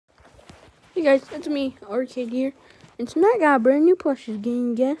Hey guys, it's me, Arcade here, and tonight I got a brand new plushies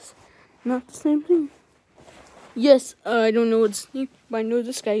game, guess? Not the same thing. Yes, I don't know its name, but I know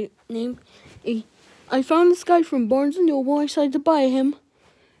this guy's name. I found this guy from Barnes & Noble, I decided to buy him.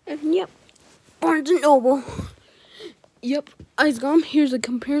 And yep, Barnes & Noble. Yep, I got him. Here's a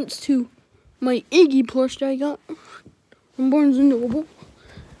comparison to my Iggy plush that I got from Barnes & Noble.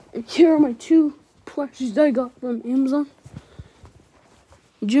 And here are my two plushies that I got from Amazon.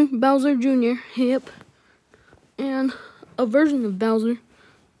 Bowser Jr., yep, and a version of Bowser.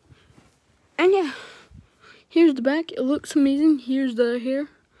 And yeah, here's the back. It looks amazing. Here's the hair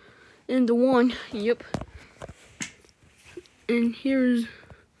and the wand, yep. And here's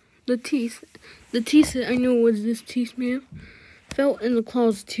the teeth. The teeth that I know was this teeth man. Felt in the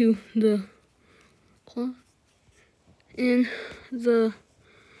claws too, the claw. And the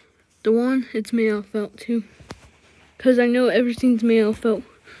wand, it's made out of felt too. Because I know everything's made out of felt.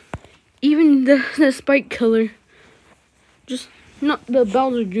 Even the spike color. Just not the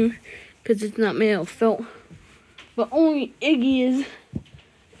Bowser Jr. because it's not made out of felt. But only Iggy is.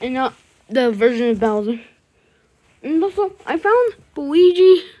 And not the version of Bowser. And also, I found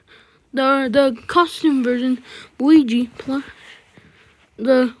Luigi, the costume version, Luigi plush.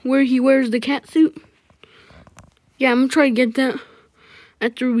 Where he wears the cat suit. Yeah, I'm gonna try to get that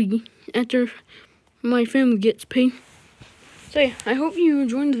after my family gets paid. So yeah, I hope you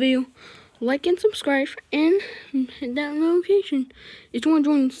enjoyed the video. Like and subscribe and hit that notification. If you want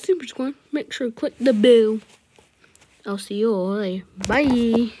to join the Super Squad, make sure to click the bell. I'll see you all later.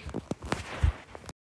 Bye.